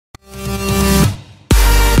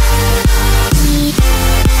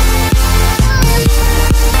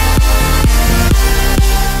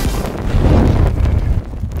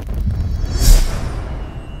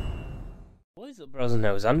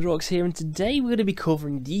Heroes, Androx here, and today we're going to be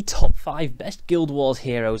covering the top 5 best Guild Wars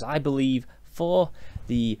heroes, I believe, for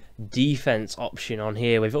the defense option on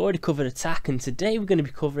here. We've already covered attack, and today we're going to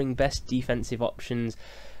be covering best defensive options.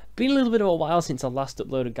 Been a little bit of a while since I last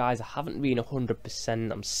uploaded, guys. I haven't been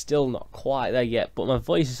 100%, I'm still not quite there yet, but my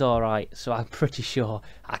voice is alright, so I'm pretty sure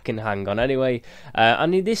I can hang on anyway.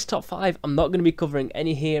 And in this top 5, I'm not going to be covering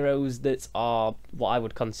any heroes that are what I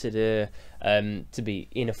would consider to be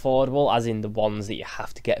inaffordable, as in the ones that you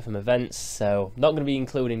have to get from events. So I'm not going to be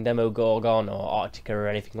including Demogorgon or Arctica or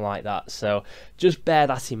anything like that, so just bear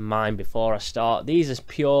that in mind before I start. These are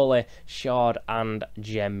purely shard and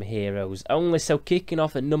gem heroes only. So kicking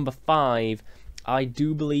off at number 5, I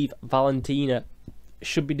do believe Valentina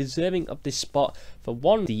should be deserving of this spot for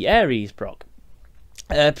one, the Ares proc.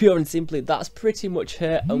 Pure and simply, that's pretty much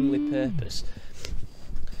her only purpose.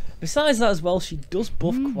 Besides that as well, she does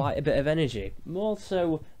buff quite a bit of energy, more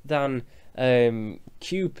so than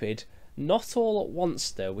Cupid. Not all at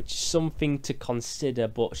once though, which is something to consider,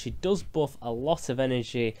 but she does buff a lot of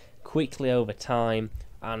energy quickly over time,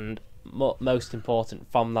 and most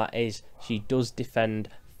important from that is she does defend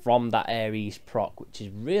from that Ares proc, which is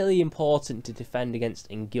really important to defend against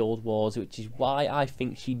in Guild Wars, which is why I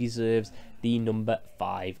think she deserves the number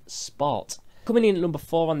 5 spot. Coming in at number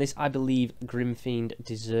 4 on this, I believe Grimfiend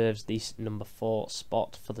deserves this number 4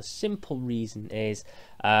 spot for the simple reason is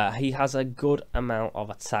he has a good amount of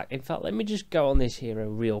attack. In fact, let me just go on this hero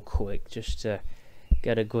real quick just to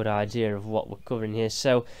get a good idea of what we're covering here.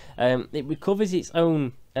 So it recovers its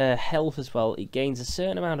own health as well. It gains a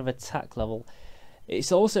certain amount of attack level.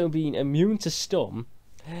 It's also been immune to stun,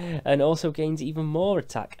 and also gains even more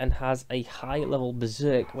attack and has a high level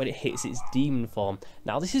berserk when it hits its demon form.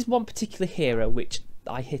 Now this is one particular hero which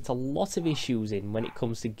I hit a lot of issues in when it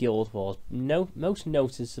comes to Guild Wars, most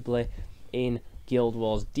noticeably in Guild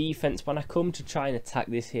Wars defense. When I come to try and attack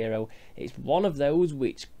this hero, it's one of those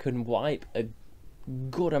which can wipe a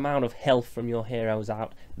good amount of health from your heroes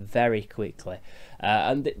out very quickly,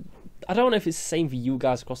 I don't know if it's the same for you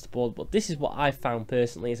guys across the board, but this is what I found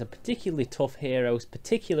personally is a particularly tough hero,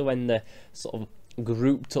 particularly when they're sort of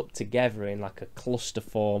grouped up together in like a cluster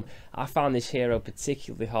form. I found this hero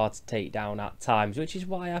particularly hard to take down at times, which is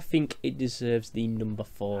why I think it deserves the number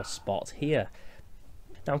 4 spot here.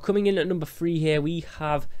 Now coming in at number 3 here, we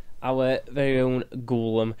have our very own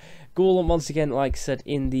Golem. Golem, once again, like I said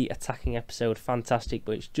in the attacking episode, fantastic,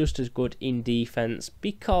 but it's just as good in defense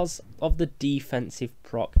because of the defensive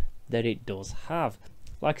proc that it does have.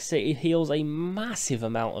 Like I say, it heals a massive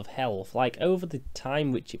amount of health. Like over the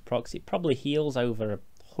time which it procs, it probably heals over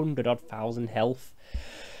 100-odd thousand health,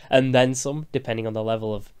 and then some, depending on the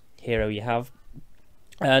level of hero you have.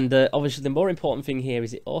 And obviously the more important thing here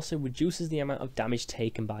is it also reduces the amount of damage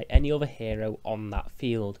taken by any other hero on that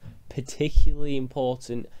field, particularly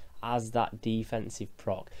important as that defensive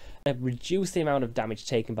proc. Reduce the amount of damage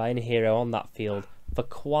taken by any hero on that field for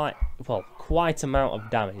quite amount of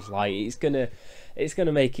damage. Like it's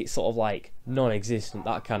gonna make it sort of like non-existent,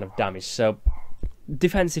 that kind of damage. So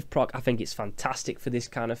defensive proc, I think it's fantastic for this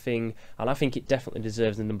kind of thing, and I think it definitely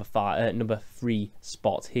deserves the number 3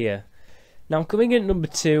 spot here. Now coming in at number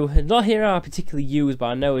 2, not a hero I particularly use, but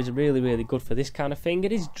I know is really good for this kind of thing.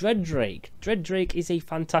 It is Dreaddrake. Dreaddrake is a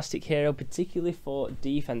fantastic hero, particularly for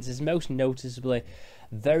defenses, most noticeably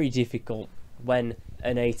very difficult when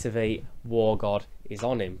an 8 of 8 War God is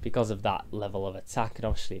on him because of that level of attack, and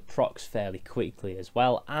obviously it procs fairly quickly as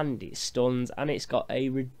well, and it stuns, and it's got a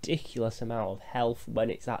ridiculous amount of health when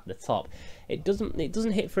it's at the top. It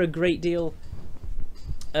doesn't hit for a great deal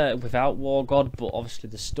without War God, but obviously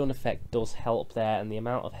the stun effect does help there, and the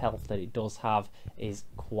amount of health that it does have is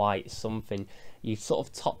quite something. You sort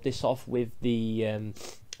of top this off with the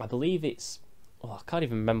I believe it's, I can't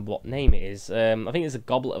even remember what name it is. I think it's a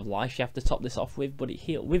Goblet of Life you have to top this off with, but it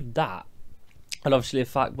heals with that, and obviously the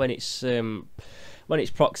fact when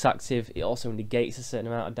it's procs active, it also negates a certain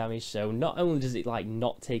amount of damage. So not only does it like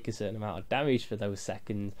not take a certain amount of damage for those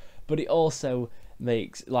seconds, but it also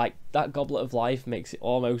makes, like, that Goblet of Life makes it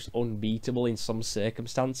almost unbeatable in some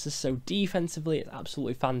circumstances. So defensively it's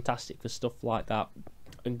absolutely fantastic for stuff like that,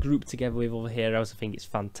 and grouped together with other heroes I think it's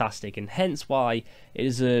fantastic, and hence why it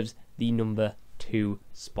deserves the number 2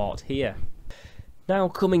 spot here. Now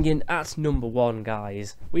coming in at number 1,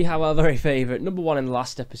 guys, we have our very favourite, number 1 in the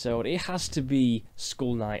last episode. It has to be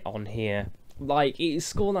Skull Knight on here. Like,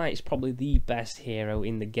 Skull Knight is probably the best hero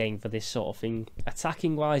in the game for this sort of thing.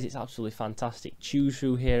 Attacking wise, it's absolutely fantastic. Choose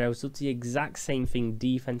through heroes does the exact same thing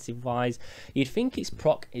defensive wise. You'd think its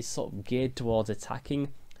proc is sort of geared towards attacking,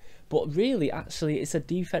 but really actually it's a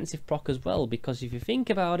defensive proc as well, because if you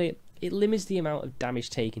think about it, it limits the amount of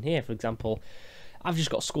damage taken here. For example, I've just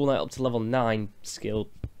got Skull Knight up to level 9 skill,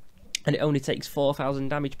 and it only takes 4,000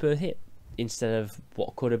 damage per hit, instead of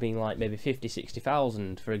what could have been like maybe 50,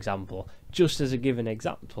 60,000, for example, just as a given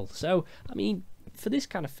example. So, I mean, for this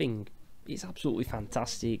kind of thing, it's absolutely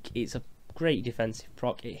fantastic. It's a great defensive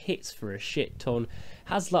proc, it hits for a shit ton,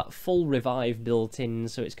 has that full revive built in,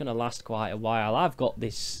 so it's going to last quite a while. I've got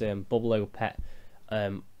this Bubblo pet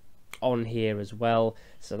on here as well,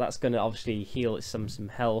 so that's going to obviously heal some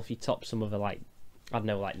health. You top some other, like, I don't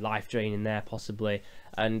know, like life drain in there possibly,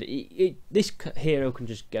 and this hero can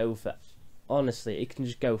just go for, honestly, it can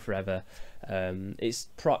just go forever. Its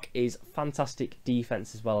proc is fantastic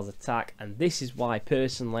defense as well as attack, and this is why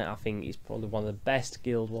personally I think it's probably one of the best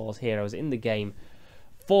Guild Wars heroes in the game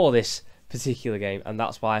for this particular game, and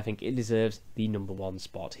that's why I think it deserves the #1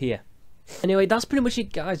 spot here. Anyway, that's pretty much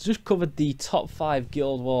it, guys. Just covered the top 5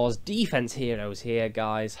 Guild Wars defense heroes here,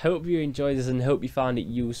 guys. Hope you enjoyed this and hope you found it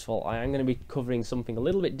useful. I am going to be covering something a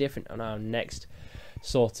little bit different on our next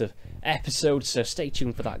sort of episode, so stay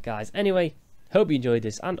tuned for that, guys. Anyway, hope you enjoyed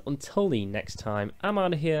this, and until the next time, I'm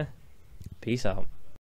out of here. Peace out.